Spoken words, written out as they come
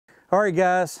All right,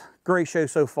 guys, great show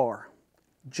so far.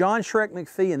 John Shrek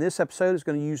McPhee in this episode is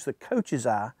going to use the coach's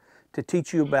eye to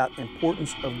teach you about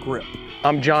importance of grip.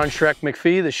 I'm John Shrek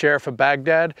McPhee, the Sheriff of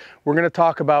Baghdad. We're going to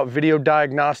talk about video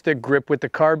diagnostic grip with the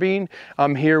carbine.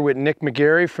 I'm here with Nick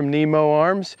McGarry from Nemo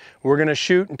Arms. We're going to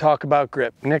shoot and talk about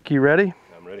grip. Nick, you ready?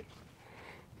 I'm ready.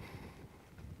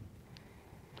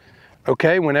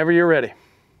 Okay, whenever you're ready.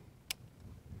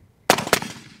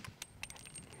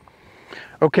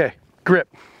 Okay, grip.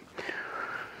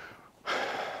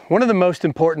 One of the most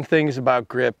important things about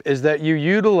grip is that you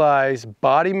utilize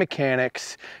body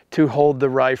mechanics to hold the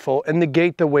rifle and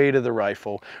negate the weight of the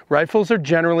rifle. Rifles are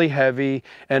generally heavy,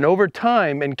 and over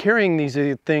time, and carrying these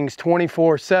things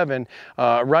 24/7,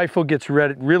 a rifle gets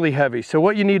really heavy. So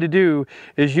what you need to do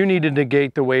is you need to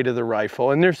negate the weight of the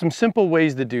rifle, and there's some simple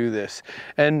ways to do this.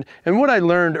 And what I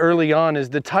learned early on is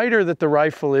the tighter that the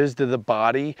rifle is to the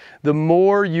body, the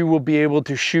more you will be able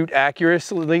to shoot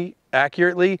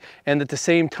accurately, and at the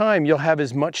same time you'll have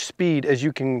as much speed as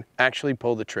you can actually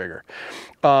pull the trigger.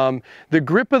 The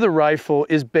grip of the rifle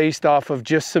is based off of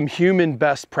just some human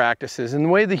best practices, and the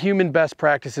way the human best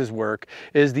practices work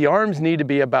is the arms need to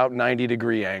be about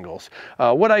 90-degree angles.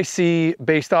 What I see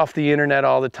based off the internet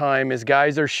all the time is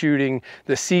guys are shooting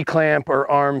the C-clamp or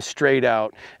arms straight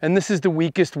out, and this is the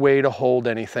weakest way to hold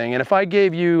anything. And if I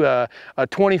gave you a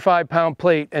 25-pound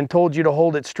plate and told you to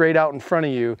hold it straight out in front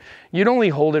of you, you'd only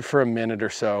hold it for a minute or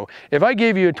so. If I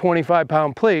gave you a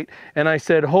 25-pound plate and I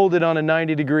said hold it on a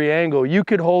 90-degree angle, you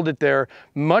could hold it there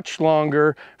much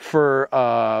longer for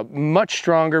much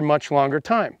stronger, much longer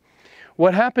time.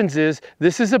 What happens is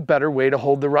this is a better way to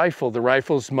hold the rifle. The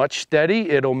rifle's much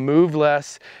steady, it'll move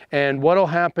less, and what'll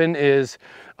happen is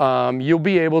you'll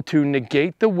be able to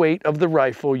negate the weight of the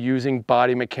rifle using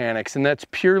body mechanics, and that's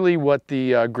purely what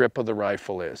the grip of the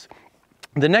rifle is.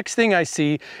 The next thing I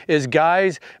see is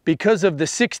guys, because of the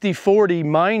 60-40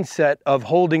 mindset of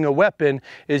holding a weapon,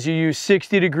 is you use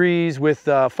 60 degrees with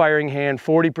a firing hand,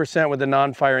 40% with a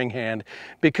non-firing hand.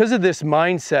 Because of this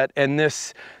mindset and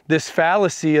this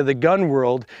fallacy of the gun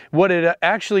world, what it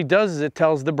actually does is it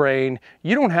tells the brain,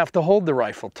 you don't have to hold the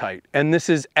rifle tight. And this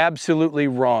is absolutely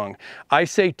wrong. I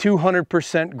say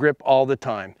 200% grip all the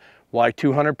time. Why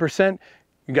 200%?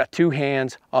 You got two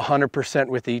hands, 100%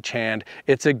 with each hand.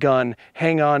 It's a gun.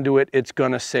 Hang on to it. It's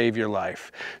going to save your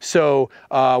life. So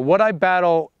what I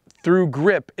battle through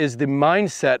grip is the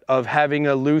mindset of having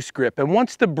a loose grip. And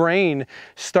once the brain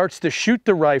starts to shoot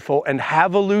the rifle and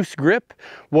have a loose grip,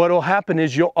 what will happen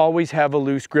is you'll always have a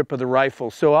loose grip of the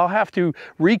rifle. So I'll have to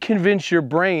reconvince your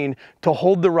brain to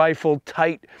hold the rifle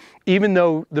tight, even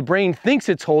though the brain thinks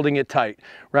it's holding it tight,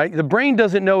 right? The brain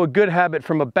doesn't know a good habit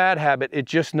from a bad habit, it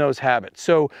just knows habit.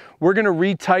 So we're gonna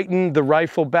retighten the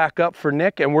rifle back up for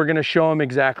Nick, and we're gonna show him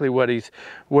exactly what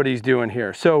he's doing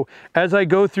here. So as I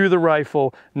go through the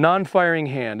rifle, non-firing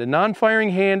hand. A non-firing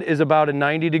hand is about a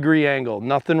 90-degree angle.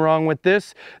 Nothing wrong with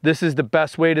this. This is the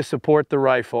best way to support the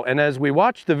rifle. And as we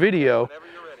watch the video,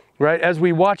 right, as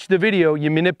we watch the video, you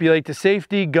manipulate the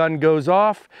safety, gun goes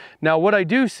off. Now what I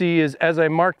do see is as I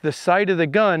mark the sight of the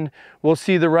gun, we'll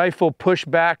see the rifle push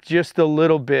back just a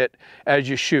little bit as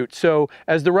you shoot. So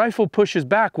as the rifle pushes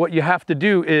back, what you have to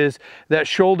do is that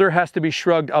shoulder has to be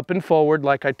shrugged up and forward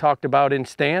like I talked about in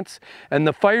stance, and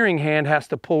the firing hand has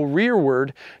to pull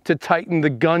rearward to tighten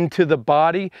the gun to the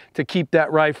body to keep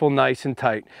that rifle nice and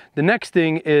tight. The next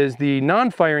thing is the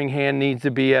non-firing hand needs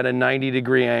to be at a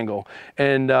 90-degree angle.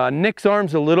 And Nick's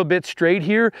arm's a little bit straight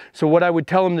here, so what I would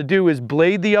tell him to do is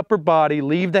blade the upper body,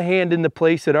 leave the hand in the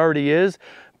place it already is,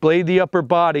 blade the upper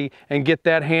body, and get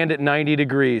that hand at 90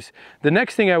 degrees. The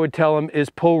next thing I would tell him is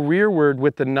pull rearward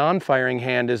with the non-firing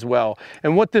hand as well.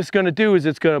 And what this is going to do is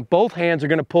both hands are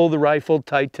going to pull the rifle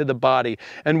tight to the body.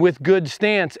 And with good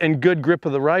stance and good grip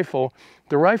of the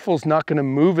rifle's not going to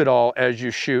move at all as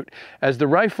you shoot. As the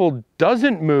rifle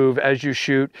doesn't move as you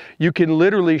shoot, you can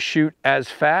literally shoot as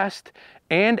fast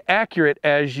and accurate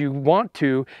as you want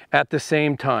to at the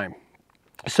same time.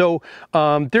 So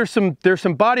there's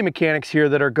some body mechanics here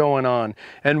that are going on,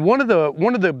 and one of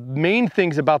the main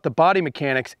things about the body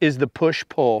mechanics is the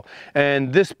push-pull,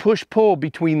 and this push-pull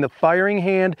between the firing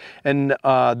hand and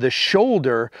the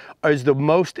shoulder is the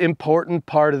most important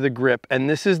part of the grip, and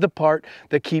this is the part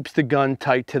that keeps the gun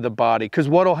tight to the body. Because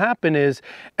what will happen is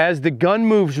as the gun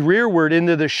moves rearward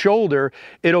into the shoulder,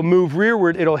 it'll move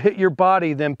rearward, it'll hit your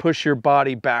body, then push your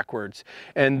body backwards,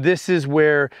 and this is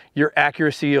where your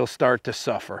accuracy will start to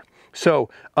suffer. So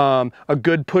a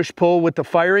good push-pull with the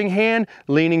firing hand,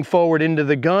 leaning forward into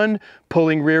the gun,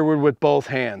 pulling rearward with both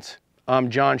hands. I'm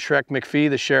John Shrek McPhee,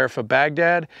 the Sheriff of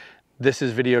Baghdad. This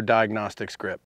is Video Diagnostics Grip.